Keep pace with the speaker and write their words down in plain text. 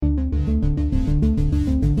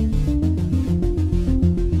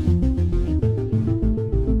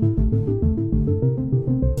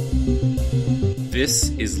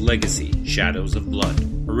This is Legacy, Shadows of Blood,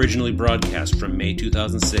 originally broadcast from May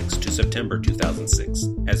 2006 to September 2006,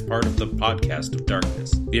 as part of the Podcast of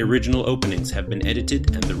Darkness. The original openings have been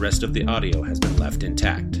edited and the rest of the audio has been left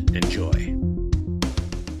intact. Enjoy.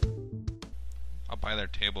 I'll buy their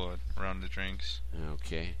table around the drinks.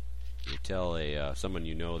 Okay. You tell someone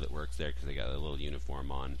you know that works there because they got a little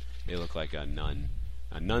uniform on. They look like a nun.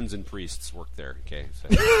 Nuns and priests work there, okay? So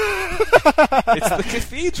it's the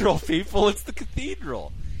cathedral, people. It's the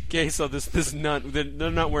cathedral. Okay, so this nun,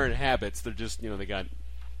 they're not wearing habits. They're just, they got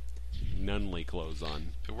nunly clothes on.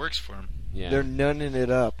 It works for them. Yeah. They're nunning it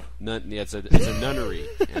up. It's a nunnery,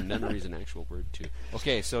 and nunnery is an actual word, too.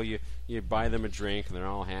 Okay, so you buy them a drink, and they're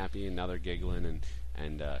all happy, and now they're giggling,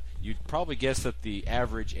 and you'd probably guess that the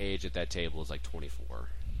average age at that table is like 24.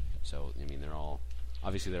 So,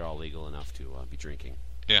 they're all legal enough to be drinking.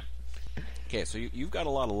 Yeah. Okay, so you've got a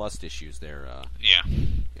lot of lust issues there. Yeah.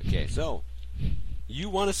 Okay, so you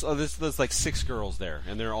want to... there's like 6 girls there,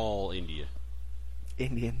 and they're all India.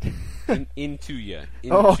 Indian. Into you.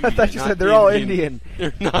 Oh, I thought you said they're all Indian.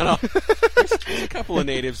 They're not all... There's a couple of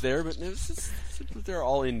natives there, but they're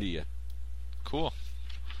all India. Cool.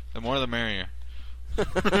 The more the merrier.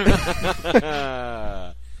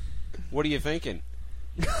 What are you thinking?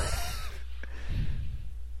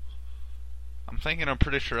 I'm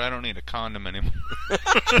pretty sure I don't need a condom anymore.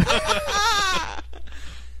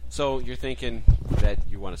 So you're thinking that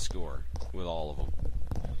you want to score with all of them?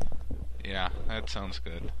 Yeah, that sounds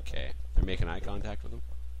good. Okay. They're making eye contact with them?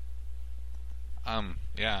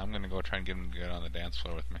 Yeah, I'm going to go try and get them to get on the dance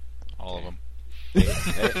floor with me. All of them.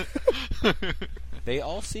 They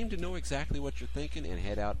all seem to know exactly what you're thinking and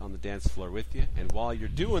head out on the dance floor with you. And while you're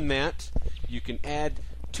doing that, you can add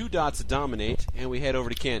 2 dots to dominate, and we head over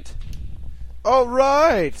to Kent. All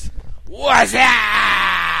right. What's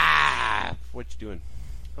up? What you doing?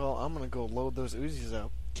 Well, I'm going to go load those Uzis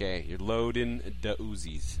up. Okay, you're loading the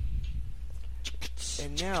Uzis.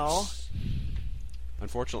 And now...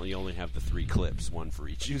 Unfortunately, you only have the 3 clips, 1 for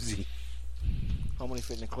each Uzi. How many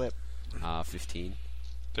fit in a clip? 15.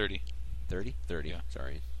 30. 30? 30, yeah.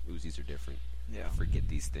 Sorry. Uzis are different. Yeah. I forget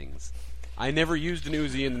these things. I never used an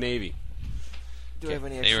Uzi in the Navy. Do I have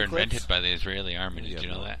any extra They were clips? invented by the Israeli army. Did you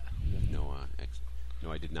know that?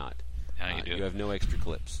 No, I did not. Now you do. You have no extra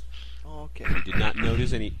clips. Oh, okay. You did not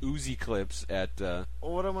notice any Uzi clips at... Well,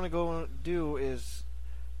 what I'm going to go do is...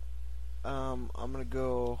 I'm going to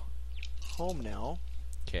go home now.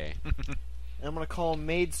 Okay. And I'm going to call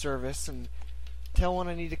maid service and tell when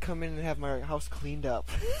I need to come in and have my house cleaned up.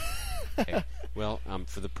 Okay. Well,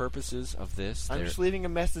 for the purposes of this... I'm just leaving a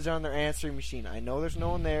message on their answering machine. I know there's no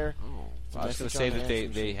one there. Oh. Well, I was going to say that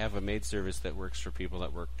they have a maid service that works for people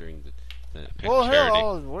that work during the well, charity.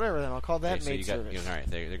 hell, whatever then. I'll call that maid service. All right,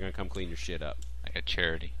 they're going to come clean your shit up. Like a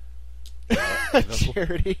charity.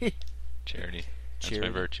 Charity. Charity. That's Charity.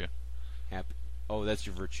 my virtue. Happy. Oh, that's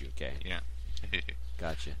your virtue. Okay. Yeah.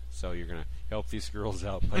 Gotcha. So you're going to help these girls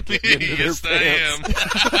out by getting into their Yes, pants.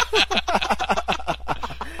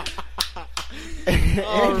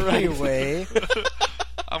 Anyway.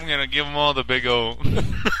 I'm going to give them all the big O.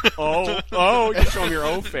 Oh, you show them your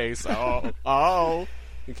O face. Oh.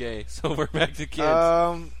 Okay, so we're back to kids.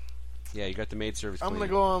 Yeah, you got the maid service. I'm going to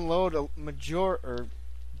go unload a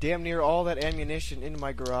damn near all that ammunition into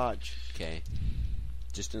my garage. Okay.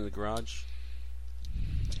 Just in the garage?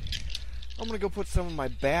 I'm going to go put some in my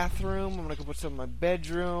bathroom. I'm going to go put some in my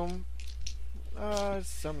bedroom.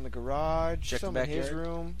 Some in the garage. Check some the in his backyard?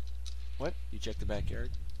 room. What? You checked the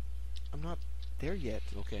backyard? I'm not there yet.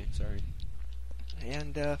 Okay, sorry.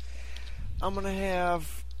 And I'm going to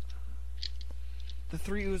have the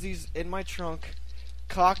 3 Uzis in my trunk,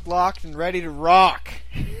 cocked, locked, and ready to rock.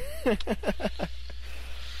 Okay.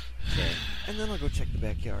 And then I'll go check the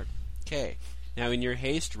backyard. Okay. Now, in your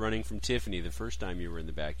haste running from Tiffany the first time you were in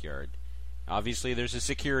the backyard, obviously there's a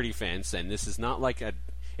security fence, and this is not like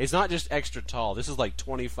it's not just extra tall. This is like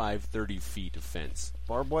 25, 30 feet of fence.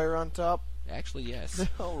 Barbed wire on top? Actually, yes.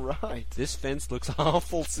 All right. This fence looks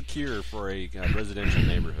awful secure for a residential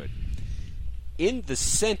neighborhood. In the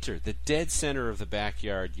center, the dead center of the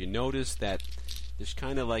backyard, you notice that there's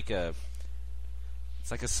kind of like it's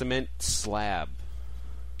like a cement slab.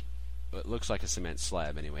 It looks like a cement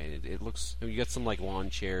slab anyway. It looks. You got some like lawn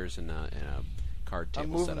chairs and a card table.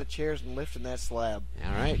 I'm moving set up. the chairs and lifting that slab.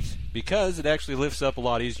 All right, because it actually lifts up a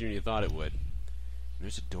lot easier than you thought it would.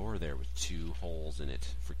 There's a door there with 2 holes in it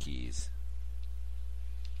for keys.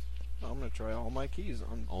 I'm going to try all my keys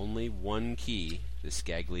on. Only 1 key, the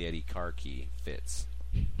Scaglietti car key, fits.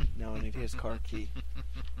 Now I need his car key.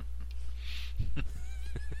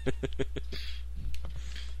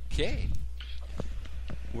 Okay.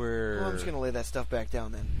 Where? Well, I'm just gonna lay that stuff back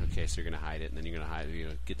down then. Okay, so you're gonna hide it, and then you're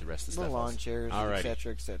gonna get the rest of the The stuff. lawn chairs, All right.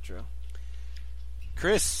 etc., etc.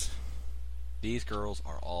 Chris, these girls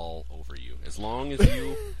are all over you. As long as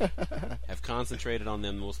you have concentrated on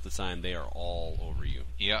them most of the time, they are all over you.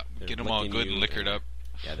 Yeah, They're get them all licking good you and liquored up.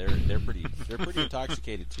 Yeah, they're pretty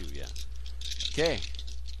intoxicated too. Yeah. Okay.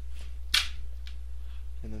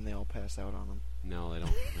 And then they all pass out on them. No, they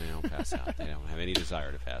don't. They don't pass out. They don't have any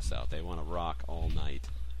desire to pass out. They want to rock all night.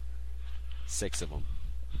 6 of them.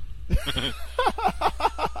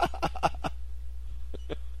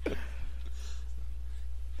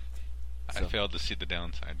 I failed to see the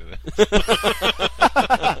downside to this.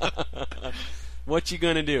 What you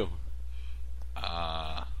gonna do?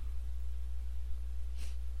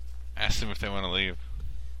 Ask them if they want to leave.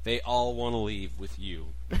 They all want to leave with you,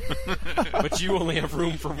 but you only have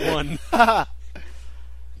room for one.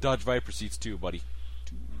 Dodge Viper seats 2, buddy.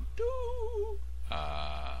 2.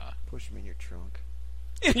 Push them in your trunk.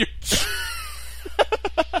 In your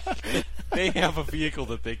They have a vehicle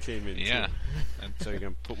that they came in. Yeah. So you're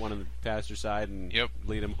gonna put one on the passenger side and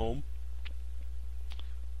lead them home.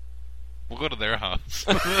 We'll go to their house.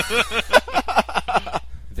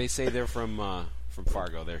 They say they're from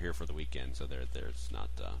Fargo. They're here for the weekend, so there's not.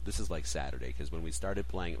 This is like Saturday, because when we started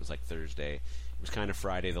playing, it was like Thursday. It was kind of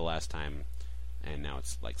Friday the last time, and now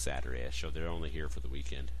it's like Saturday. So they're only here for the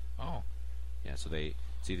weekend. Oh. Yeah. So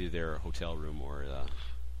it's either their hotel room or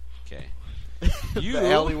okay. The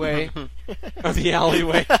alleyway. Or the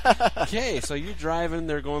alleyway. Okay, so you're driving.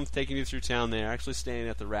 They're taking you through town. They're actually staying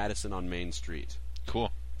at the Radisson on Main Street.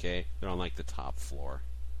 Cool. Okay, they're on like the top floor.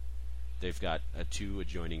 They've got 2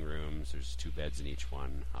 adjoining rooms. There's 2 beds in each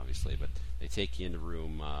one, obviously, but they take you into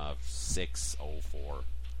room 604.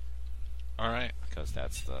 All right. Because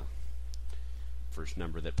that's the first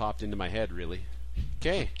number that popped into my head, really.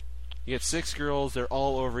 Okay, you get 6 girls. They're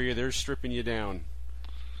all over you. They're stripping you down.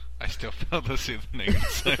 I still failed to see the negative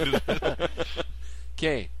side of it.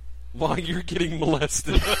 Okay, while you're getting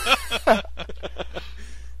molested.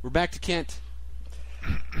 We're back to Kent.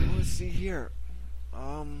 Let's see here.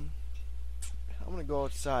 I'm gonna go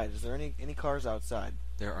outside. Is there any cars outside?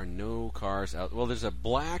 There are no cars out. Well, there's a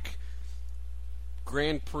black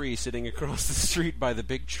Grand Prix sitting across the street by the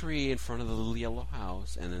big tree in front of the little yellow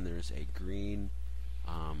house, and then there's a green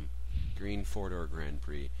 4-door Grand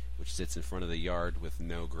Prix which sits in front of the yard with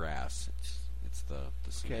no grass. It's the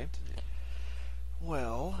cement. Okay. Yeah.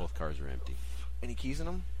 Well, Both cars are empty. any keys in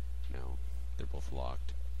them? No, they're both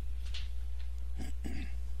locked.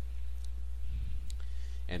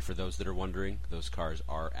 And for those that are wondering, those cars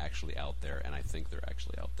are actually out there, and I think they're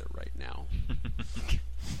actually out there right now.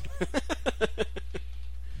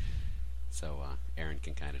 So Aaron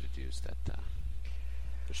can kind of deduce that they're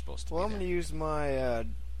supposed to Well, be I'm there. going to use my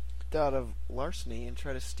dot of larceny and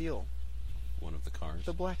try to steal One of the cars.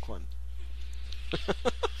 the black one.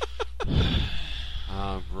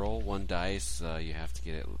 Roll 1 dice. You have to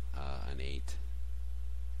get an 8.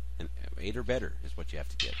 An 8 or better is what you have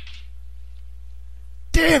to get.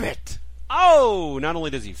 Damn it! Oh! Not only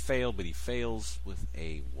does he fail, but he fails with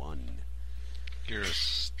a 1. You're a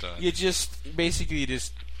stud. You just Then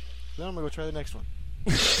I'm going to go try the next one.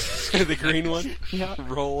 the green one. Yeah.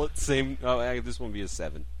 Roll it. Same. Oh, this one will be a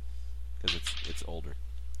 7 because it's older.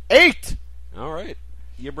 8! All right.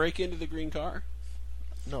 You break into the green car.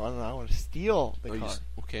 No, I don't know. I want to steal the Oh, car.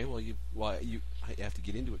 okay. Well, you have to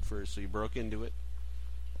get into it first. So you broke into it,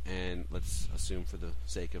 and let's assume, for the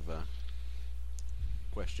sake of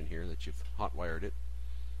question here, that you've hot-wired it.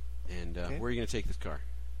 And Okay. where are you going to take this car?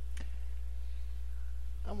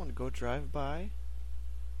 I'm going to go drive by.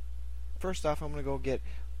 First off, I'm going to go get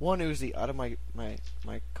one Uzi out of my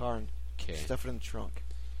car and Okay. stuff it in the trunk.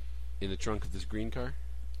 In the trunk of this green car?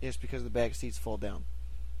 Yes, because the back seats fall down.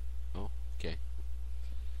 Oh, okay.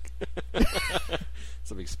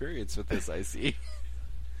 Some experience with this, I see.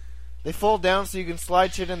 They fold down so you can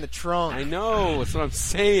slide shit in the trunk. I know. That's what I'm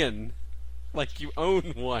saying. Like you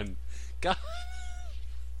own one. God.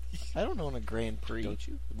 I don't own a Grand Prix. Don't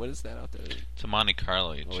you? What is that out there? It's a Monte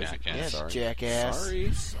Carlo, you Oh, is it? jackass. Yes, Sorry. jackass.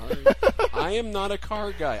 Sorry. I am not a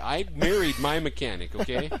car guy. I married my mechanic,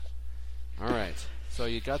 okay? All right. So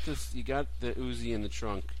you got this. You got the Uzi in the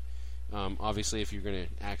trunk. Obviously, if you're going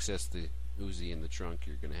to access the Uzi in the trunk,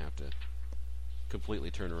 you're going to have to completely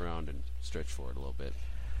turn around and stretch forward a little bit.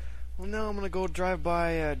 Well, now I'm going to go drive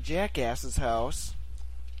by Jackass's house.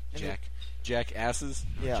 And Jack Asses?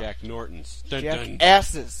 Yeah. Jack Norton's. Dun, Jack dun.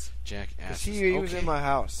 Asses. Jack Because Asses. he was in my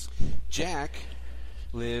house. Jack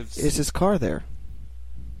lives... Is his car there?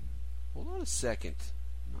 Hold on a second.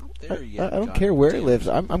 Not there yet. I don't God care where he damn lives.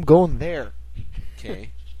 it. I'm going there. Okay.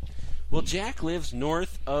 Well, Jack lives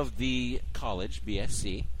north of the college,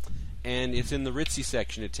 BSC, and it's in the ritzy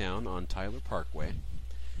section of town on Tyler Parkway.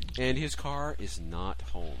 And his car is not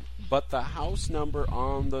home. But the house number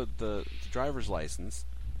on the driver's license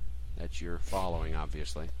that you're following,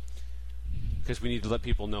 obviously, because we need to let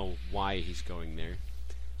people know why he's going there.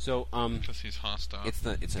 So, because he's hostile. it's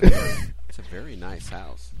a very nice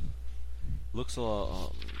house. Looks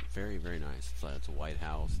very, very nice. It's a white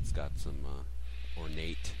house. It's got some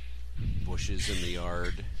ornate bushes in the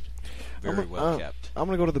yard. Very well kept. I'm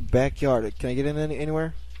gonna go to the backyard. Can I get in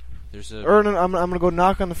anywhere? There's a Or no, I'm gonna go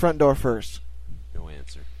knock on the front door first. no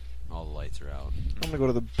answer. All the lights are out. I'm gonna go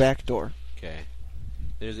to the back door. Okay.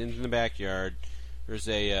 There's in the backyard. There's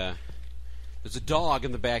a dog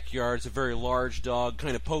in the backyard. It's a very large dog.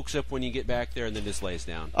 Kind of pokes up when you get back there, and then just lays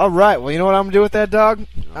down. All right. Well, you know what I'm gonna do with that dog?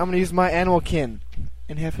 I'm gonna use my animal kin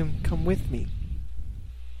and have him come with me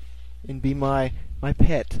and be my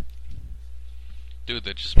pet. Dude,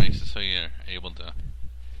 that just makes it so you're able to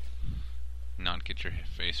not get your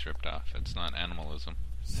face ripped off. It's not animalism.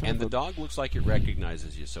 And the dog looks like it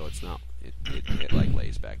recognizes you, so it's not. It like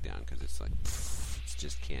lays back down because it's like it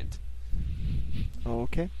just can't. Oh,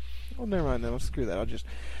 okay. Well, never mind then. Well, screw that. I'll just.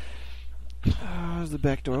 Is the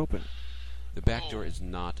back door open? The back door is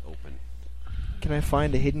not open. Can I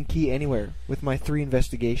find a hidden key anywhere with my 3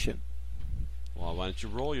 investigation? Well, why don't you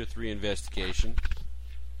roll your 3 investigation,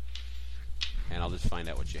 and I'll just find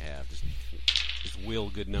out what you have. Just wheel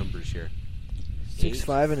good numbers here. 6, 8.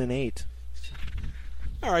 5, and an 8.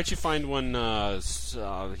 All right, you find one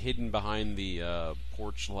hidden behind the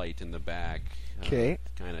porch light in the back. Okay.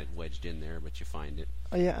 Kind of wedged in there, but you find it.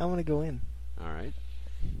 Oh yeah, I want to go in. All right.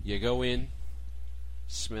 You go in.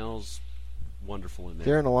 Smells wonderful in there. Is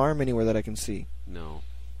there an alarm anywhere that I can see? No.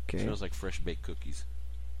 Okay. Smells like fresh baked cookies.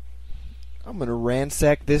 I'm gonna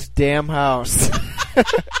ransack this damn house.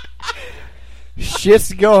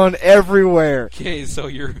 Shit's going everywhere. Okay, so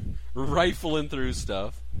you're rifling through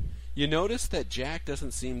stuff. You notice that Jack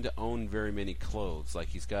doesn't seem to own very many clothes. Like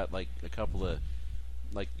he's got like a couple of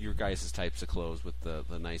like your guys' types of clothes with the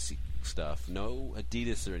nice stuff. No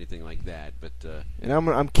Adidas or anything like that. But And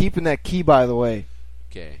I'm keeping that key, by the way.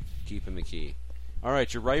 okay, keeping the key. All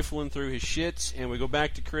right, you're rifling through his shit, and we go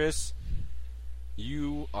back to Kris.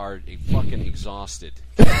 You are fucking exhausted.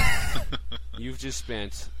 You've just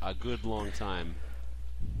spent a good long time,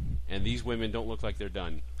 and these women don't look like they're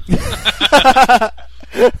done.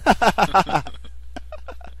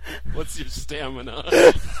 What's your stamina?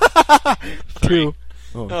 2.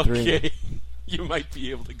 Oh, 3. Okay, you might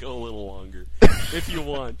be able to go a little longer if you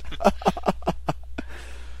want. I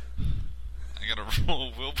gotta roll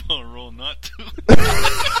a willpower roll not to.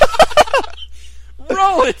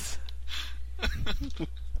 Roll it!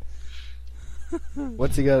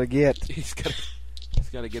 What's he gotta get? He's got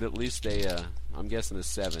to get at least a, I'm guessing a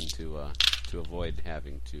 7 to avoid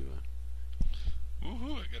having to.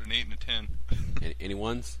 Woohoo! I got an 8 and a 10. Any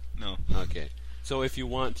ones? No. Okay. So if you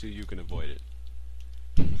want to, you can avoid it.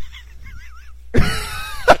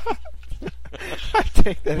 I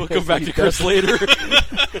take that. We'll come back to Kris later.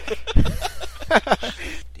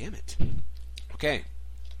 Damn it. Okay.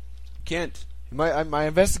 Kent, My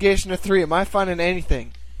investigation of 3. Am I finding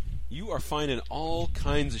anything? you are finding all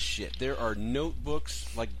kinds of shit. There are notebooks,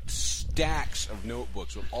 like stacks of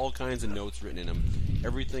notebooks with all kinds of notes written in them.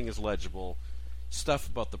 Everything is legible. Stuff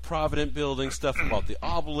about the Provident Building, stuff about the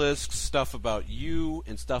obelisk, stuff about you,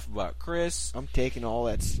 and stuff about Kris. I'm taking all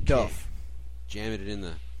that stuff. Jamming it in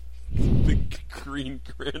the green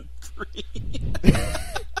Grand Prix.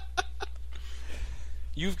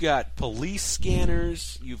 You've got police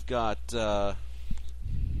scanners. You've got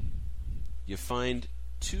you find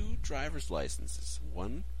 2 driver's licenses,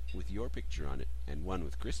 one with your picture on it and one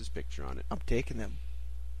with Kris's picture on it. I'm taking them.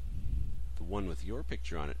 The one with your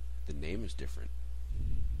picture on it, the name is different.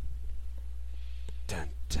 Dun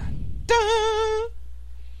dun dun.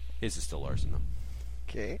 His is still Larson though.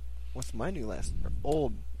 Okay. What's my new last or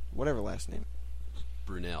old whatever last name?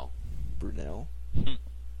 Brunnell. Brunnell.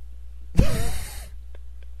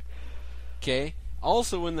 Okay.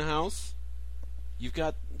 Also in the house, you've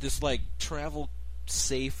got this like travel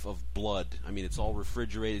safe of blood. I mean, it's all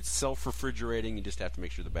refrigerated. It's self-refrigerating. You just have to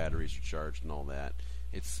make sure the batteries are charged and all that.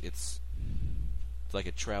 It's like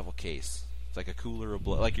a travel case. It's like a cooler of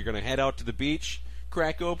blood. Like you're gonna head out to the beach,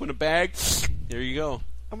 crack open a bag. There you go.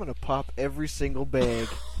 I'm gonna pop every single bag.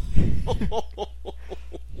 Oh,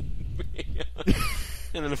 man.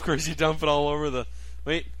 And then of course you dump it all over the.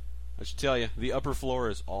 Wait, I should tell you, the upper floor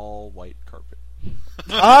is all white carpet.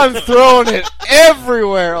 I'm throwing it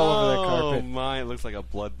everywhere all over that Oh carpet. my, it looks like a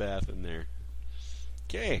bloodbath in there.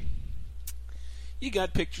 Okay. You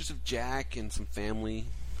got pictures of Jack and some family.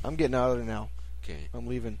 I'm getting out of there now. Okay. I'm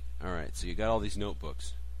leaving. All right. So you got all these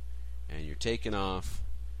notebooks, and you're taking off.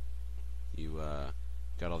 You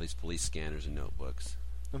got all these police scanners and notebooks.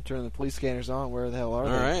 I'm turning the police scanners on. Where the hell are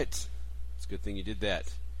they? All right. It's a good thing you did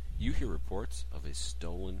that. You hear reports of a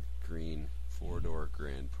stolen green 4-door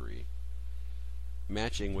Grand Prix,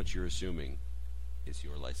 matching what you're assuming is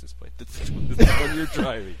your license plate. That's the one you're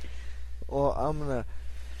driving. Well, I'm gonna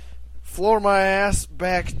floor my ass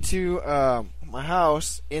back to my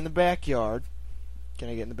house in the backyard. Can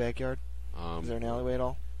I get in the backyard? Is there an alleyway at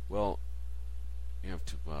all? Well, you have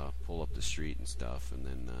to pull up the street and stuff, and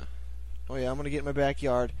then. Oh yeah, I'm gonna get in my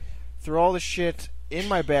backyard, throw all the shit in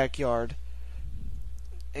my backyard,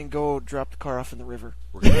 and go drop the car off in the river.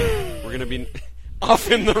 We're gonna be off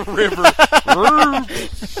in the river.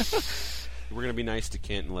 We're gonna be nice to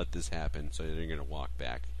Kent and let this happen, so they're gonna walk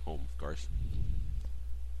back home, of course.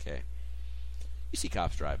 Okay. You see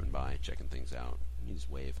cops driving by, checking things out. You just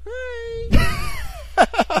wave.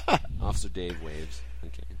 Hi. Officer Dave waves.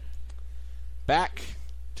 Okay. Back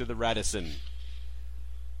to the Radisson.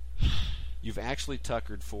 You've actually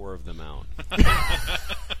tuckered 4 of them out.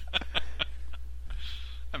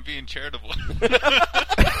 I'm being charitable.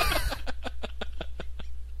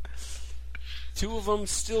 2 of them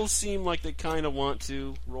still seem like they kind of want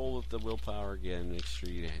to roll with the willpower again. Make sure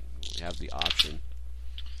you have the option.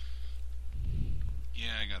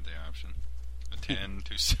 Yeah, I got the option. A 10,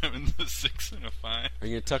 2 7s, a 6, and a 5. Are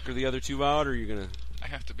you going to tucker the other 2 out, or are you going to... I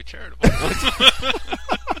have to be charitable.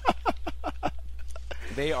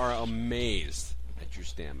 They are amazed at your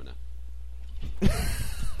stamina.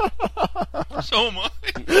 So am I.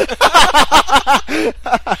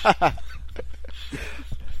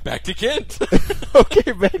 Back to Kent.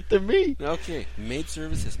 Okay, back to me. Okay, maid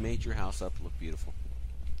service has made your house up look beautiful.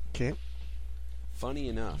 Okay. Funny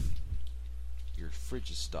enough, your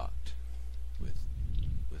fridge is stocked with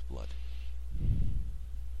blood.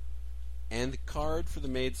 And the card for the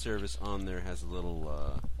maid service on there has a little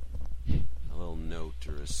note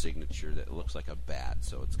or a signature that looks like a bat,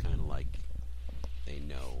 so it's kind of like they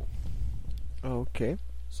know. Okay.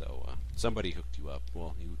 So somebody hooked you up.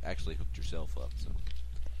 Well, you actually hooked yourself up. So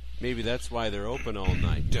maybe that's why they're open all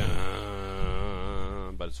night.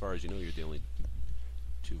 Dun. But as far as you know, you're the only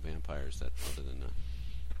 2 vampires that other than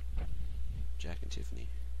Jack and Tiffany.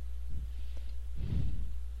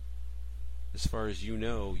 As far as you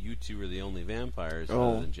know, you 2 are the only vampires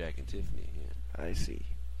other than Jack and Tiffany. Yeah. I see.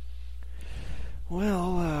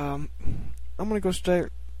 Well, I'm gonna go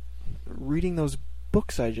start reading those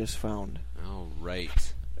books I just found. All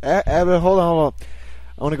right. Hold on.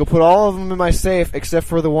 I want to go put all of them in my safe except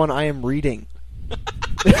for the one I am reading.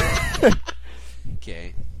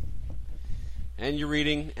 Okay. And you're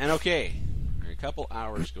reading, and okay. A couple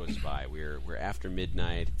hours goes by. We're after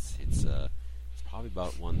midnight. It's probably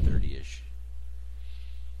about 1:30ish.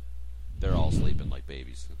 They're all sleeping like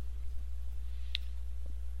babies.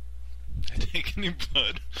 Did I take any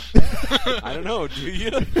blood? I don't know. Do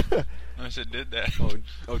you? I said did that.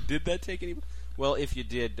 Oh, did that take any? Well, if you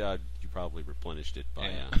did, you probably replenished it by.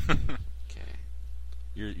 Yeah. Okay.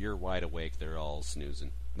 You're wide awake. They're all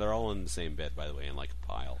snoozing. They're all in the same bed, by the way, in like a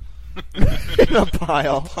pile. In a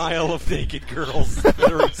pile. A pile of naked girls that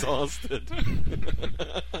are exhausted.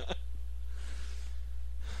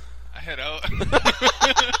 I head out.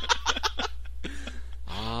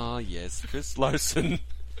 Ah, yes, Kris Larson,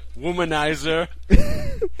 womanizer,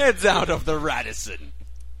 heads out of the Radisson.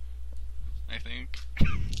 I think.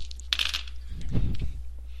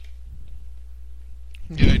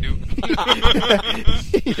 Yeah, I do.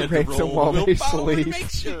 He rapes them while they sleep. Make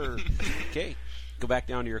sure. Okay, go back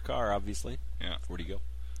down to your car, obviously. Yeah. Where do you go?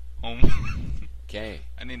 Home. Okay.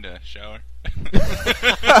 I need to shower.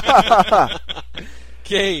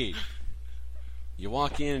 Okay. You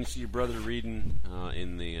walk in and see your brother reading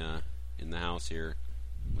in the house here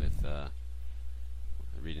with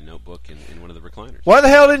reading a notebook in one of the recliners. Why the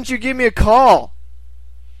hell didn't you give me a call?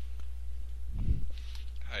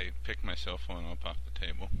 I picked my cell phone up off the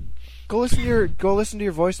table. Go listen to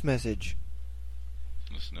your voice message.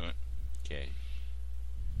 Listen to it. Okay.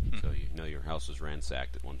 So you know your house was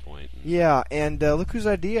ransacked at one point. Yeah, and look whose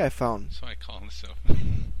ID I found. So I call the cell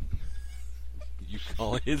phone. You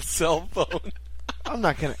call his cell phone. I'm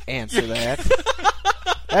not going to answer that.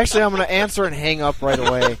 Actually, I'm going to answer and hang up right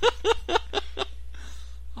away.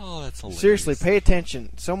 Oh, that's hilarious. Seriously, pay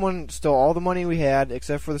attention. Someone stole all the money we had,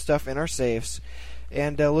 except for the stuff in our safes.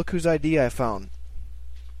 And look whose ID I found.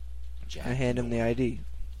 Jack I hand him the ID.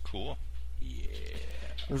 Cool. Yeah.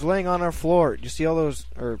 It was laying on our floor. Do you see all those?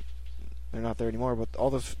 Or they're not there anymore. But all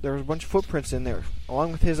those. There was a bunch of footprints in there,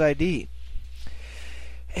 along with his ID.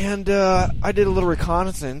 And I did a little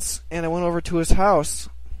reconnaissance, and I went over to his house.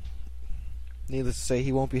 Needless to say,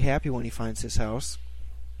 he won't be happy when he finds his house.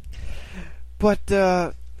 But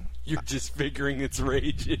You're just figuring its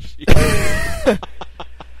rage issue.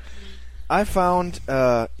 I found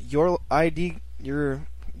your ID, your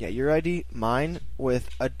ID, mine, with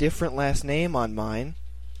a different last name on mine.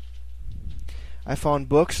 I found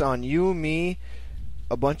books on you, me,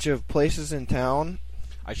 a bunch of places in town.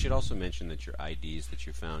 I should also mention that your IDs that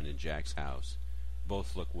you found in Jack's house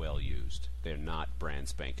both look well used. They're not brand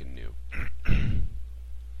spanking new.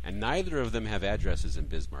 And neither of them have addresses in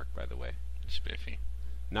Bismarck, by the way. Spiffy.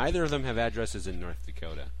 Neither of them have addresses in North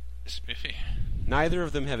Dakota. Spiffy. Neither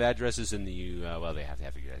of them have addresses in the well, they have to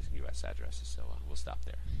have U.S. addresses, so we'll stop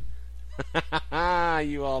there.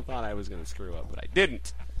 You all thought I was going to screw up, but I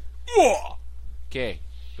didn't. Okay,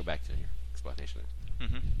 go back to your explanation.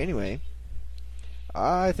 Mm-hmm. Anyway,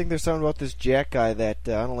 I think there's something about this Jack guy that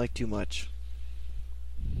I don't like too much.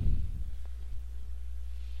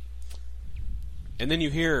 And then you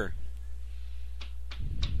hear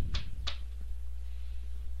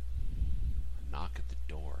a knock at the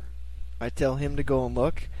door. I tell him to go and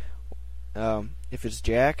look. If it's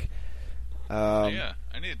Jack, Yeah,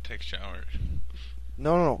 I need to take a shower.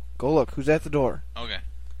 No. Go look. Who's at the door? Okay.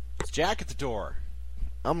 It's Jack at the door.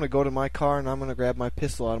 I'm going to go to my car and I'm going to grab my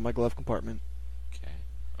pistol out of my glove compartment. Okay.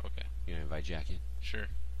 Okay. You gonna invite Jack in? Sure.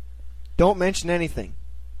 Don't mention anything.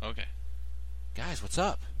 Okay. Guys, what's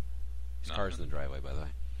up? His car's in the driveway, by the way.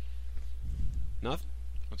 Nothing?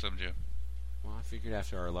 What's up, Joe? Well, I figured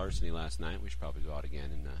after our larceny last night, we should probably go out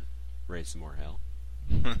again and raise some more hell.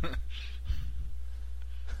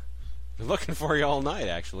 Been looking for you all night,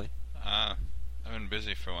 actually. I've been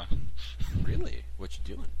busy for a while. Really? What you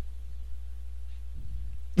doing?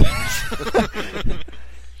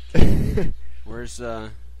 Where's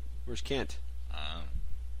Kent?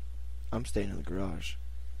 I'm staying in the garage.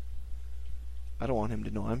 I don't want him to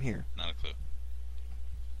know I'm here. Not a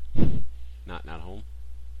clue. Not home?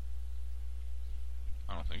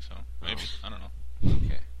 I don't think so. Maybe. Oh. I don't know.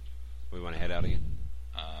 Okay. We want to head out again?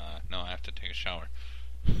 No, I have to take a shower.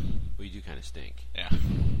 Well, you do kind of stink. Yeah.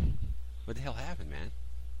 What the hell happened, man?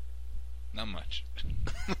 Not much.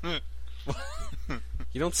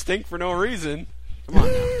 You don't stink for no reason. Come on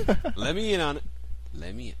now. Let me in on it.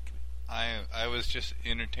 Let me in. I was just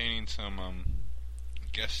entertaining some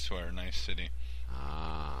guests to our nice city.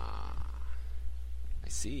 Ah. I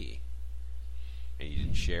see. And you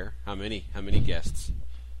didn't share? How many? How many guests?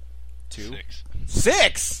 2? 6.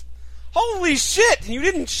 6? Holy shit! And you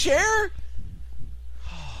didn't share?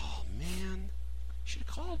 Oh, man. You should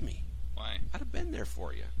have called me. Why? I'd have been there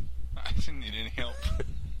for you. I didn't need any help.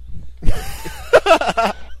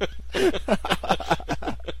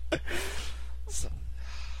 So,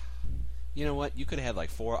 you know what? You could have had like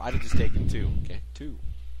 4. I'd have just taken 2. Okay? 2.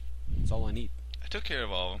 That's all I need. I took care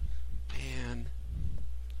of all of them. Man.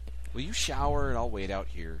 Will you shower and I'll wait out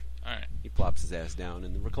here? Alright. He plops his ass down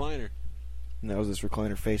in the recliner. Now, is this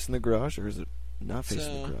recliner facing the garage, or is it not It's,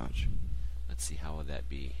 facing the garage? Let's see, how would that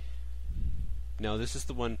be? No, this is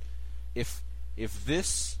the one. If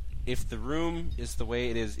the room is the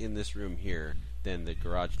way it is in this room here, then the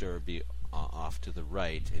garage door would be off to the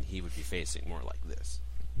right, and he would be facing more like this.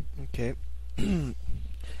 Okay. And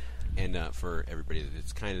for everybody,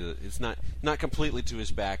 it's not completely to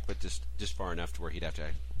his back, but just far enough to where he'd have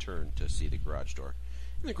to turn to see the garage door.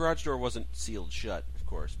 And the garage door wasn't sealed shut, of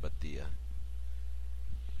course, but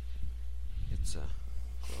it's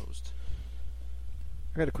closed.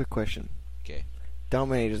 I got a quick question. Okay.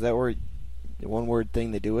 Dominate, is that where the one-word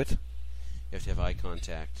thing they do it? You have to have eye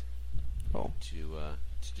contact. Oh. To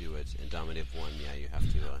do it. And Dominative 1, yeah, you have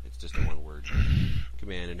to. It's just a one-word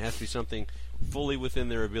command, and it has to be something fully within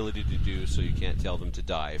their ability to do, so you can't tell them to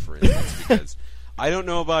die, for instance, because I don't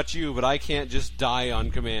know about you, but I can't just die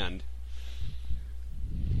on command.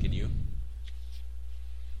 Can you?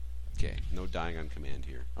 Okay, no dying on command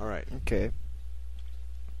here. All right. Okay.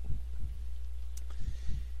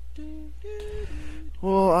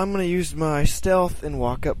 Well, I'm going to use my stealth and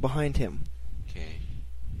walk up behind him. Okay.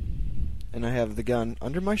 And I have the gun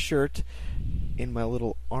under my shirt in my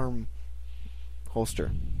little arm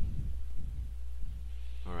holster.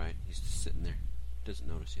 All right. He's just sitting there. Doesn't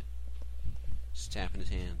notice you. Just tapping his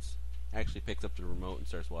hands. Actually picks up the remote and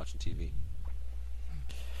starts watching TV.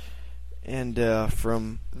 And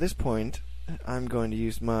from this point, I'm going to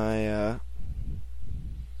use my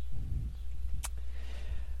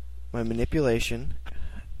my manipulation,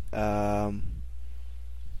 my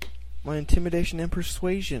intimidation and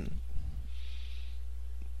persuasion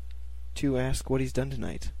to ask what he's done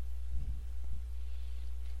tonight.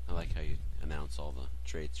 I like how you announce announce all the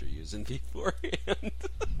traits you're using beforehand.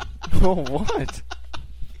 Oh, what?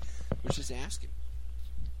 We're just asking.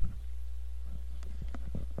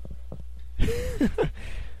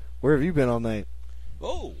 Where have you been all night?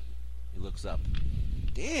 Oh! He looks up.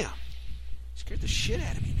 Damn! Scared the shit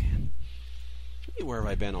out of me, man. Hey, where have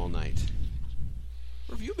I been all night?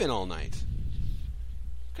 Where have you been all night?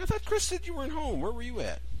 I thought Kris said you weren't home. Where were you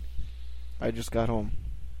at? I just got home.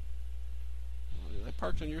 I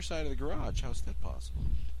parked on your side of the garage. How's that possible?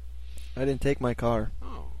 I didn't take my car.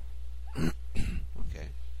 Oh. Okay.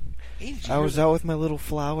 Hey, did you I hear was that? out with my little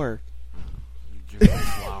flower. Your little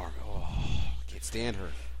flower. Oh, can't stand her.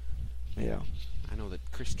 Yeah. I know that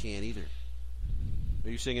Kris can't either. Are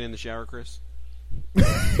you singing in the shower, Kris?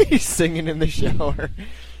 He's singing in the shower.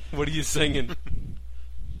 What are you singing?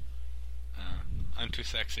 I'm too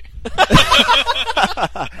sexy.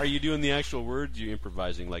 Are you doing the actual words? Are you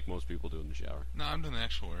improvising like most people do in the shower? No, I'm doing the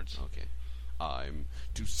actual words. Okay. I'm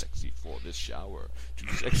too sexy for this shower. Too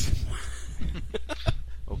sexy.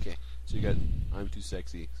 Okay. So you got I'm too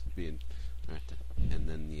sexy being right, and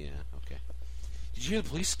then okay. Did you hear the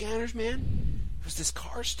police scanners, man? There was this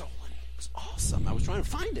car stolen. It was awesome. I was trying to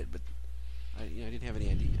find it, but I didn't have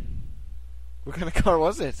any idea. What kind of car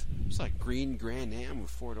was it? It was like green Grand Am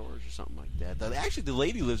with 4 doors or something like that. Actually, the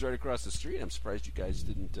lady lives right across the street. I'm surprised you guys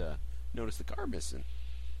didn't notice the car missing.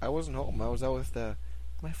 I wasn't home. I was out with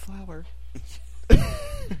my flower.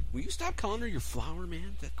 Will you stop calling her your flower,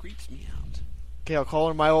 man? That creeps me out. Okay, I'll call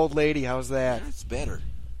her my old lady. How's that? That's better.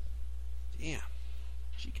 Damn.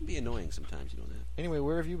 She can be annoying sometimes, you know that. Anyway,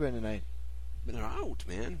 where have you been tonight? Been out,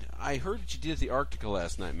 man. I heard what you did at the Arctica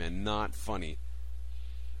last night, man. Not funny.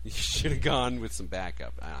 You should have gone with some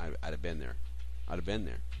backup. I'd have been there. I'd have been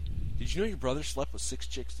there. Did you know your brother slept with 6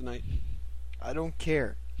 chicks tonight? I don't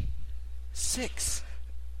care. 6?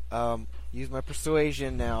 Use my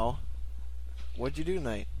persuasion now. What'd you do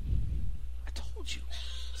tonight? I told you.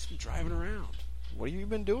 Just been driving around. What have you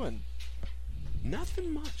been doing?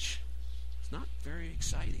 Nothing much. It's not very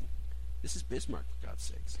exciting. This is Bismarck, for God's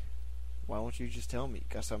sakes. Why don't you just tell me?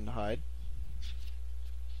 Got something to hide?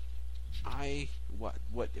 What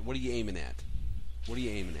are you aiming at? What are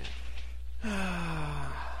you aiming at?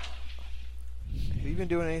 Have you been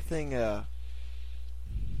doing anything that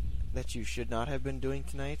you should not have been doing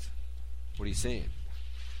tonight? What are you saying?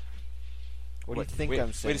 What do you think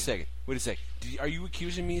I'm saying? Wait a second. Are you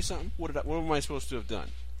accusing me of something? What am I supposed to have done?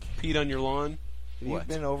 Peed on your lawn? Have What?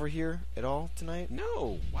 you been over here at all tonight?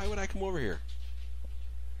 No. Why would I come over here?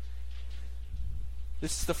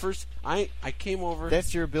 This is the first... I came over...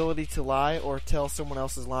 That's your ability to lie or tell someone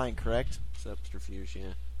else is lying, correct? Subterfuge,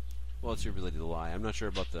 yeah. Well, it's your ability to lie. I'm not sure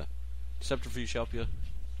about the... Subterfuge help you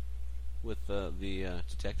with the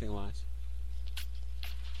detecting lies?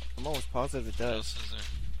 I'm almost positive it What does. else is there?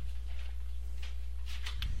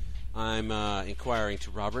 I'm inquiring to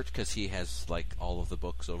Robert because he has, like, all of the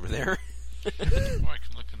books over there. Oh, I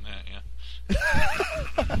can look in that,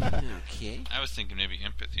 yeah. Okay. I was thinking maybe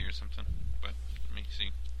empathy or something, but let me see.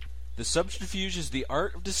 The subterfuge is the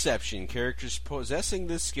art of deception. Characters possessing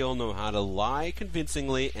this skill know how to lie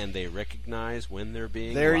convincingly, and they recognize when they're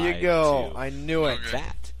being There lied you go. to. I knew it. Okay.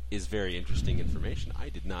 That is very interesting information. I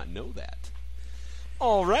did not know that.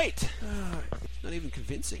 All right. Not even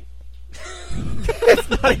convincing. It's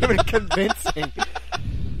not even convincing.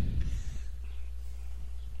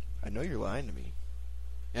 I know you're lying to me.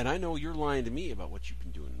 And I know you're lying to me about what you've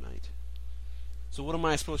been doing tonight. So what am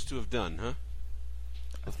I supposed to have done, huh?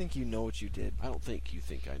 I think you know what you did. I don't think you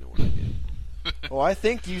think I know what I did. Oh, I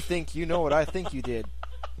think you know what I think you did.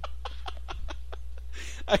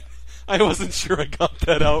 I wasn't sure I got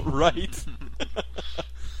that out right.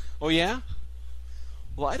 Oh, yeah?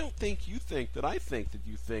 Well, I don't think you think that I think that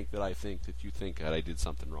you think that I think that you think that I did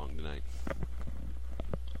something wrong tonight.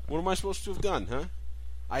 What am I supposed to have done, huh?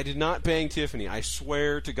 I did not bang Tiffany. I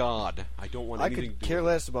swear to God. I don't want I anything could to do care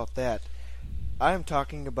with it. less about that. I am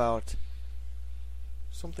talking about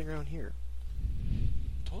something around here.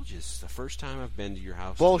 I told you, this is the first time I've been to your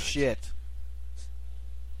house. Bullshit.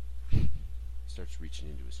 Tonight. Starts reaching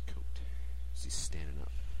into his coat as he's standing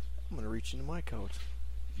up. I'm going to reach into my coat.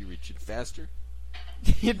 You reach it faster?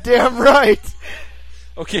 You're damn right.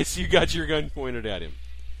 Okay, so you got your gun pointed at him.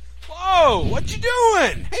 Whoa! What you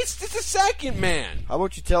doing? Hey, it's just a second, man. How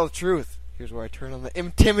about you tell the truth? Here's where I turn on the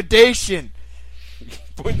intimidation.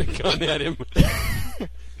 Pointing the gun at him.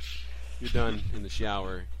 You're done in the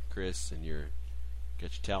shower, Kris, and you're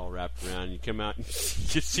got your towel wrapped around. And you come out and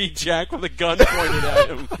you see Jack with a gun pointed at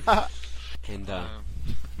him. And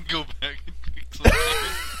Go back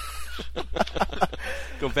and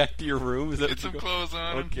go back to your room. Is that get what some you go? clothes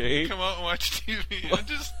on. Okay. And come out and watch TV. I'm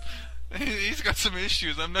just He's got some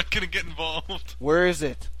issues. I'm not going to get involved. Where is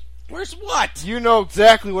it? Where's what? You know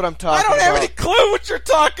exactly what I'm talking about. I don't have any clue what you're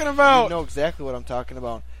talking about. You know exactly what I'm talking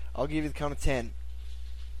about. I'll give you the count of 10.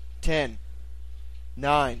 10,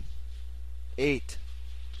 9, 8,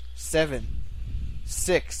 7,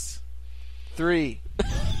 6, 3,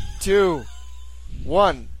 2,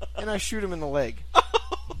 1. And I shoot him in the leg.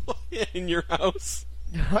 In your house?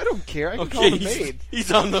 I don't care. I can call the maid.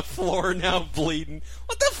 He's on the floor now bleeding.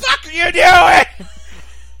 What the fuck are you doing?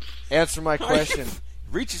 Answer my question.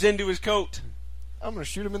 Reaches into his coat. I'm going to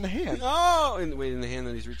shoot him in the hand. Oh, in the hand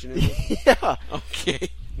that he's reaching into? Yeah. Okay.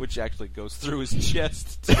 Which actually goes through his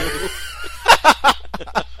chest, too. Oh,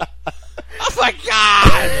 my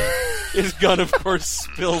God! His gun, of course,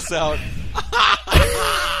 spills out.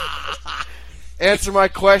 Answer my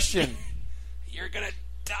question. You're going to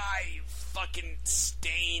die, you fucking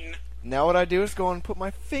stain. Now what I do is go and put my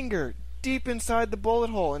finger deep inside the bullet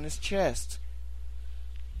hole in his chest.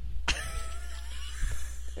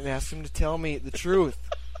 And ask him to tell me the truth.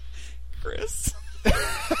 Kris.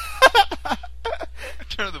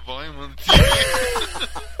 Turn the volume on the TV.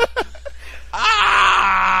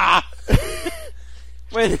 Ah!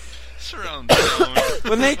 Surround sound.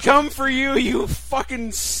 When they come for you, you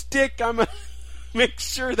fucking stick. I'm gonna make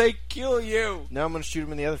sure they kill you. Now I'm going to shoot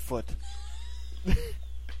him in the other foot.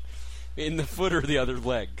 In the foot or the other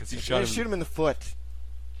leg? Because you I'm shot going him. to shoot him in the foot.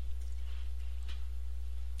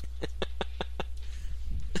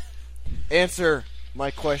 Answer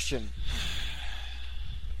my question.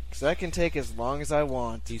 Because I can take as long as I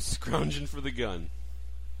want. He's scrounging for the gun.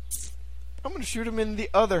 I'm going to shoot him in the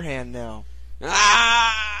other hand now.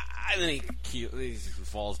 Ah! And then he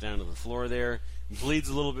falls down to the floor there, bleeds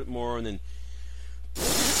a little bit more, and then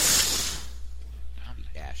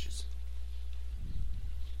ashes.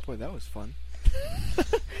 Boy, that was fun.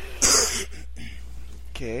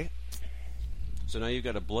 Okay. So now you've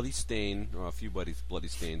got a bloody stain, or a few bloody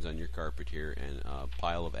stains on your carpet here, and a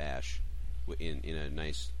pile of ash in a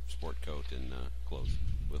nice sport coat and clothes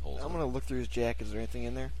with holes. I'm in going it. to look through his jacket. Is there anything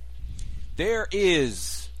in there? There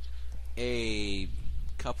is a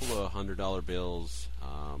couple of $100 bills,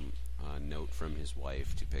 a note from his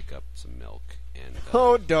wife to pick up some milk, and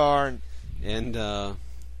Oh, darn. and the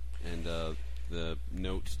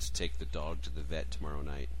note to take the dog to the vet tomorrow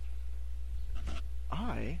night.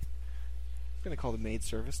 I'm going to call the maid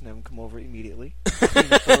service and have them come over immediately.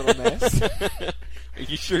 Clean up the little mess. Are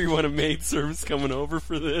you sure you want a maid service coming over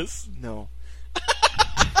for this? No.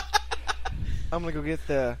 I'm going to go get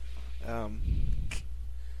the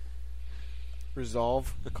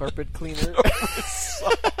Resolve carpet cleaner.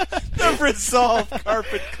 The Resolve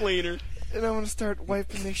carpet cleaner. And I'm going to start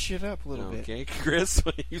wiping this shit up a little bit. Okay, Kris,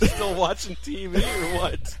 are you still watching TV or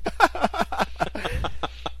what?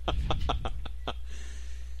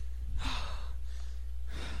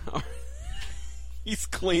 He's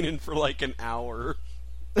cleaning for like an hour.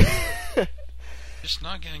 Just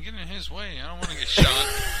not gonna get in his way. I don't want to get shot.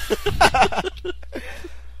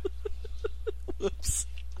 Whoops.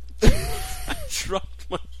 I dropped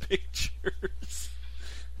my pictures.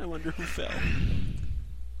 I wonder who fell.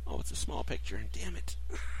 Oh, it's a small picture. Damn it.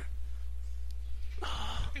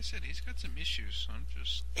 Like I said, he's got some issues, so I'm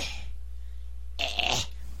just...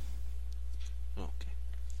 Okay.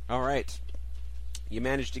 All right. You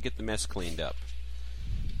managed to get the mess cleaned up.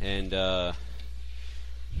 And, your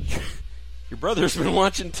brother's been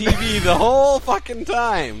watching TV the whole fucking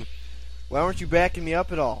time. Why weren't you backing me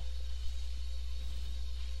up at all?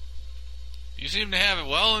 You seem to have it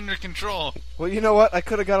well under control. Well, you know what? I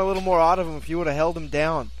could have got a little more out of him if you would have held him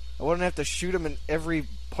down. I wouldn't have to shoot him in every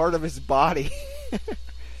part of his body. I'm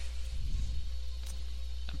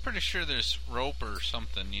pretty sure there's rope or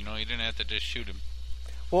something, you know, you didn't have to just shoot him.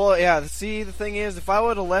 Well, yeah, see, the thing is, if I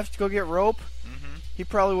would have left to go get rope, Mm-hmm. he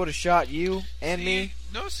probably would have shot you and me.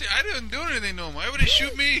 No, see, I didn't do anything to him. Why would he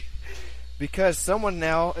shoot me? Because someone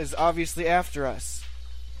now is obviously after us.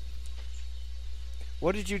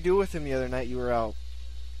 What did you do with him the other night you were out?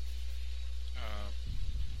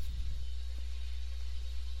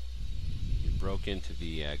 You broke into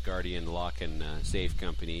the Guardian Lock and Safe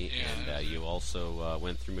Company, Yeah. and you also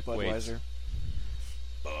went through McQuaid's. Budweiser.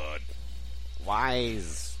 Bud.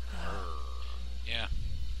 Wise. Yeah.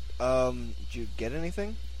 Did you get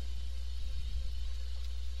anything?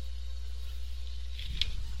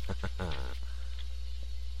 I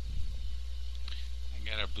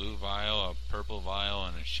got a blue vial, a purple vial,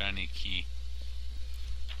 and a shiny key.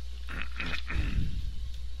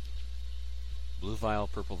 Blue vial,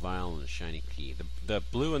 purple vial, and a shiny key. The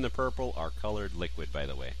blue and the purple are colored liquid, by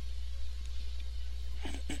the way.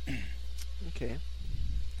 Okay.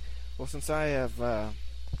 Well, since I have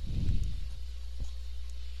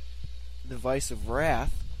device of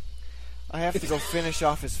wrath, I have to go finish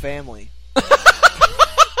off his family.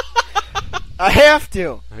 I have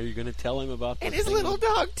to. Are you going to tell him about the And his thing little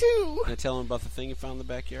dog, too. Going to tell him about the thing you found in the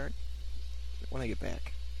backyard? When I get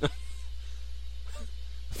back.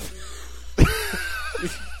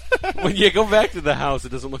 When you go back to the house, it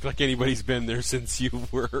doesn't look like anybody's been there since you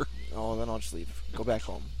were. Oh, then I'll just leave. Go back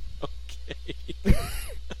home. Okay.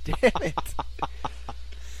 Damn it.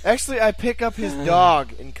 Actually, I pick up his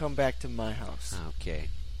dog and come back to my house. Okay.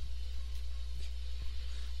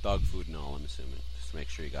 Dog food and all, I'm assuming. Just to make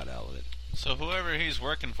sure you got out of it. So whoever he's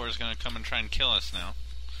working for is going to come and try and kill us now.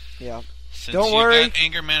 Yeah. Since Don't you've worry. got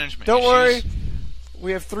anger management Don't issues. worry.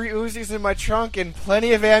 We have 3 Uzis in my trunk and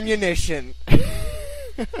plenty of ammunition.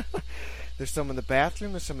 There's some in the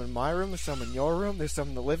bathroom, there's some in my room, there's some in your room, there's some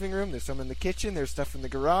in the living room, there's some in the kitchen, there's stuff in the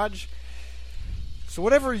garage. So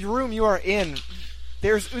whatever room you are in,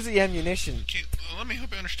 there's Uzi ammunition. Okay, well, let me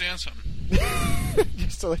help you understand something.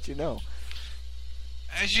 Just to let you know.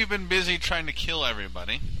 As you've been busy trying to kill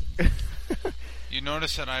everybody, you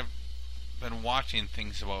notice that I've been watching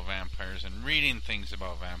things about vampires and reading things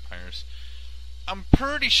about vampires. I'm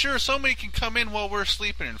pretty sure somebody can come in while we're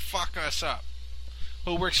sleeping and fuck us up.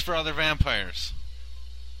 Who works for other vampires?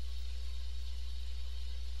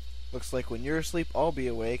 Looks like when you're asleep, I'll be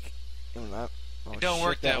awake. It don't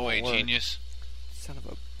work that way, genius. Son of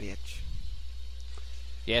a bitch.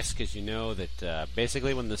 Yes, because you know that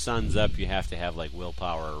basically when the sun's up, you have to have like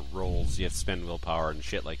willpower rolls. You have to spend willpower and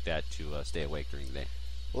shit like that to stay awake during the day.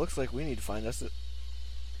 Well, looks like we need to find us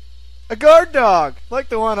a guard dog, like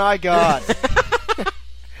the one I got.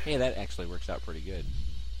 Hey, that actually works out pretty good.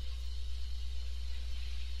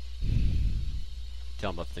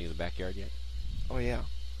 Tell them about the thing in the backyard yet? Oh, yeah.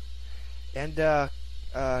 And, do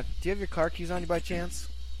you have your car keys on you by chance?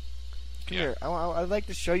 Come here. I'd like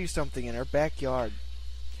to show you something in our backyard.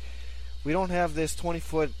 We don't have this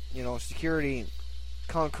 20-foot, security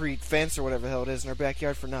concrete fence or whatever the hell it is in our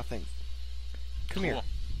backyard for nothing. Come here.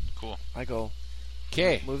 Cool. I go.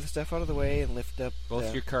 Okay. Move the stuff out of the way and lift up.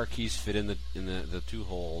 Both your car keys fit in the 2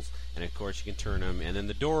 holes, and of course you can turn them. And then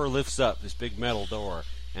the door lifts up, this big metal door,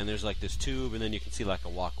 and there's like this tube, and then you can see like a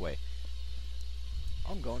walkway.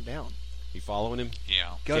 I'm going down. You following him?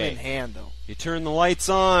 Yeah. Gun Okay. in hand, though. You turn the lights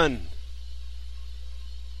on.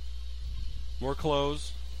 More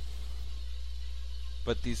clothes.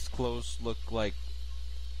 But these clothes look like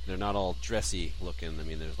they're not all dressy looking. I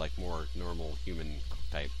mean, there's like more normal human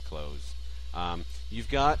type clothes. You've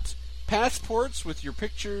got passports with your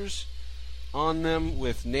pictures on them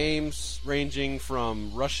with names ranging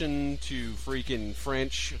from Russian to freaking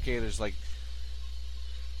French. Okay, there's like...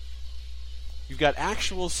 You've got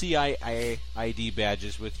actual CIA ID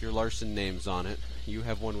badges with your Larson names on it. You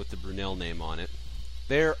have one with the Brunnell name on it.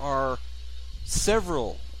 There are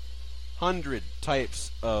several hundred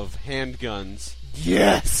types of handguns.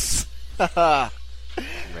 Yes!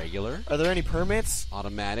 Regular, Are there any permits?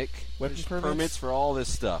 automatic, Weapon There's permits? permits for all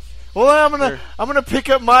this stuff. Well, There- I'm gonna pick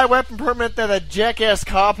up my weapon permit that a jackass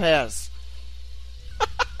cop has.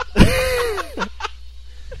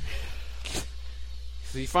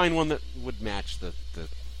 So you find one that would match the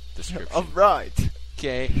description. All right.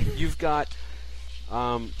 Okay, you've got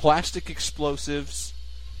plastic explosives.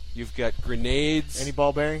 You've got grenades. Any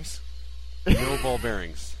ball bearings? No ball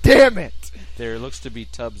bearings. Damn it! There looks to be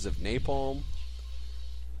tubs of napalm,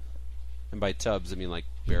 and by tubs I mean like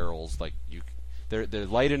barrels. Like they're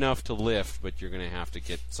light enough to lift, but you're going to have to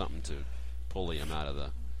get something to pulley him out of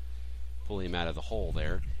the hole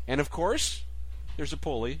there. And of course, there's a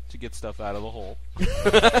pulley to get stuff out of the hole.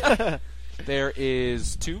 There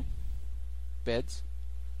is 2 beds,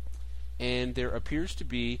 and there appears to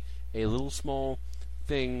be a little small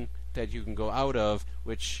thing that you can go out of,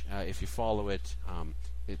 which if you follow it,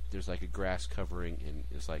 there's like a grass covering, and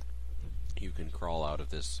it's like you can crawl out of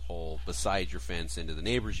this hole beside your fence into the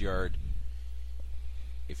neighbor's yard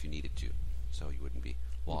if you needed to, so you wouldn't be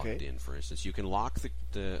locked in. For instance, you can lock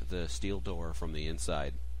the steel door from the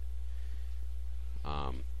inside.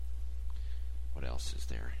 What else is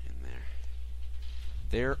there in there?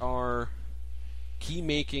 There are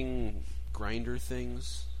key-making grinder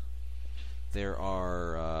things. There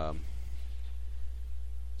are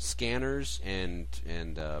scanners and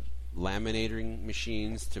laminating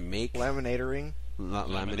machines to make Laminatoring.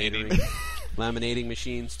 laminating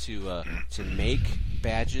machines to make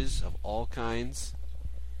badges of all kinds.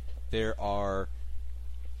 There are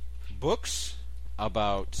books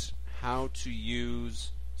about how to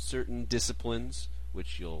use certain disciplines,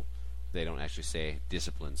 which they don't actually say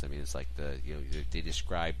disciplines. I mean, it's like they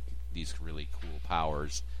describe these really cool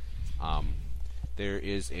powers. There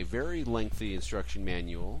is a very lengthy instruction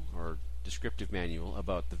manual, or descriptive manual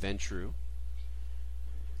about the Ventru.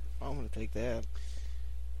 I'm going to take that.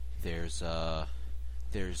 There's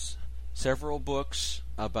several books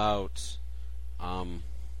about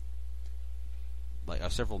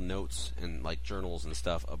several notes and like journals and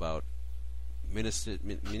stuff about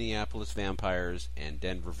Minneapolis vampires and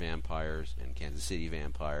Denver vampires and Kansas City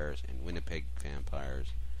vampires and Winnipeg vampires.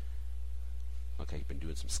 Okay, you've been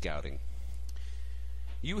doing some scouting.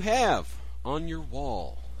 You have on your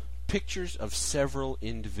wall pictures of several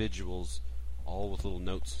individuals, all with little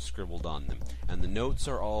notes scribbled on them, and the notes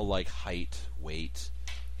are all like height, weight.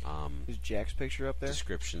 Is Jack's picture up there?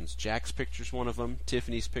 Descriptions. Jack's picture's one of them.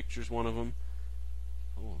 Tiffany's picture's one of them.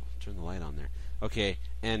 Oh, turn the light on there. Okay,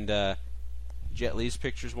 and Jet Li's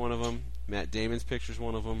picture's one of them. Matt Damon's picture's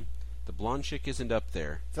one of them. The blonde chick isn't up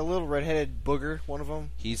there. The little redheaded booger, one of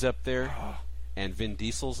them. He's up there, and Vin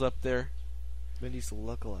Diesel's up there. Vin Diesel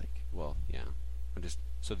lookalike. Well, yeah. I'm just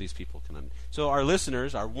so these people can. So our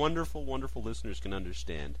listeners, our wonderful, wonderful listeners, can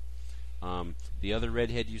understand. The other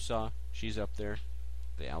redhead you saw, she's up there.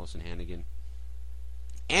 The Allison Hannigan.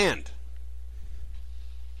 And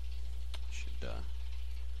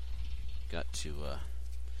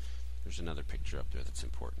there's another picture up there that's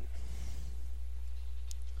important.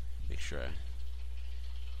 Make sure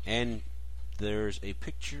and there's a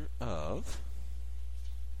picture of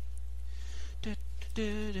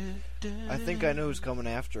I think I know who's coming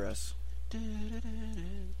after us. It's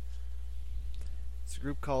a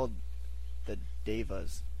group called the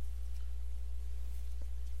Devas.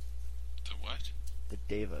 The what? The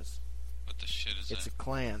Devas. What the shit is It's that? a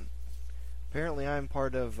clan. Apparently I'm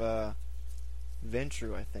part of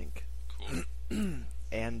Ventru, I think. Cool.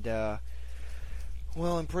 And,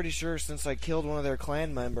 well, I'm pretty sure since I killed one of their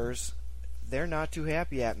clan members, they're not too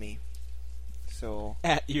happy at me. So...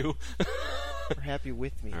 At you. They're happy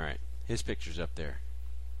with me. Alright. His picture's up there.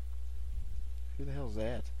 Who the hell's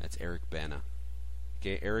that? That's Eric Bana.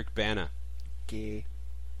 Okay, Eric Bana. Gay.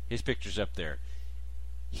 His picture's up there.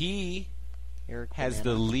 He Eric has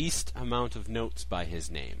Banana. the least amount of notes by his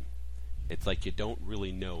name. It's like you don't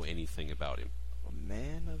really know anything about him. A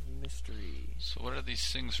man of mystery. So what are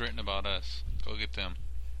these things written about us? Go get them.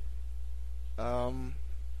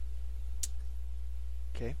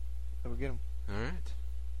 Okay. I'll go get him. Alright.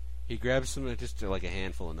 He grabs some, just like a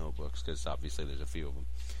handful of notebooks, because obviously there's a few of them.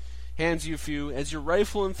 Hands you a few. As you're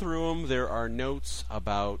rifling through them, there are notes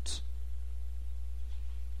about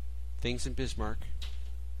things in Bismarck,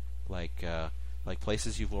 like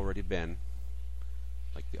places you've already been,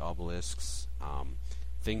 like the obelisks,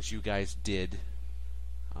 things you guys did,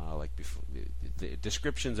 like before, the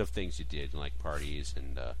descriptions of things you did, like parties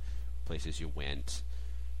and places you went,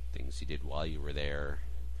 things you did while you were there,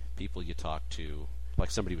 people you talked to, like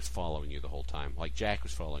somebody was following you the whole time, like Jack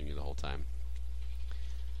was following you the whole time.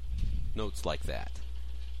 Notes like that.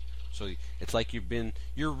 So it's like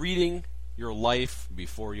you're reading your life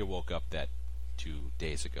before you woke up that 2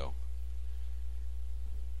 days ago.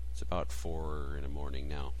 It's about 4 in the morning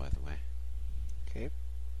now, by the way. Okay.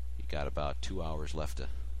 You got about 2 hours left to...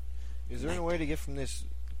 Is there any way to get from this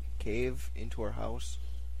cave into our house?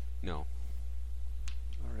 No.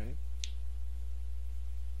 Alright.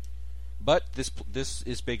 But this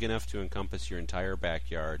is big enough to encompass your entire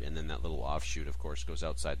backyard, and then that little offshoot, of course, goes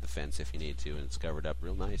outside the fence if you need to, and it's covered up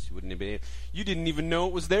real nice. You didn't even know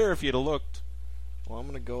it was there if you'd have looked. Well, I'm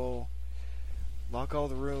going to go lock all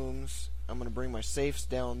the rooms. I'm going to bring my safes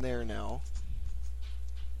down there now.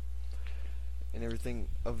 And everything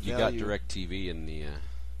of value. You got DirecTV in the...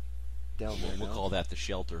 down there we'll now. call that the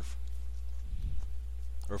shelter.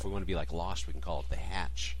 Or if we want to be like Lost, we can call it the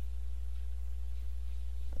hatch.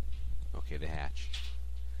 Okay, the hatch.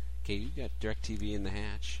 Okay, you got DirecTV in the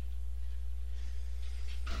hatch.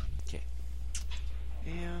 Okay.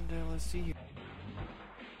 And let's see here.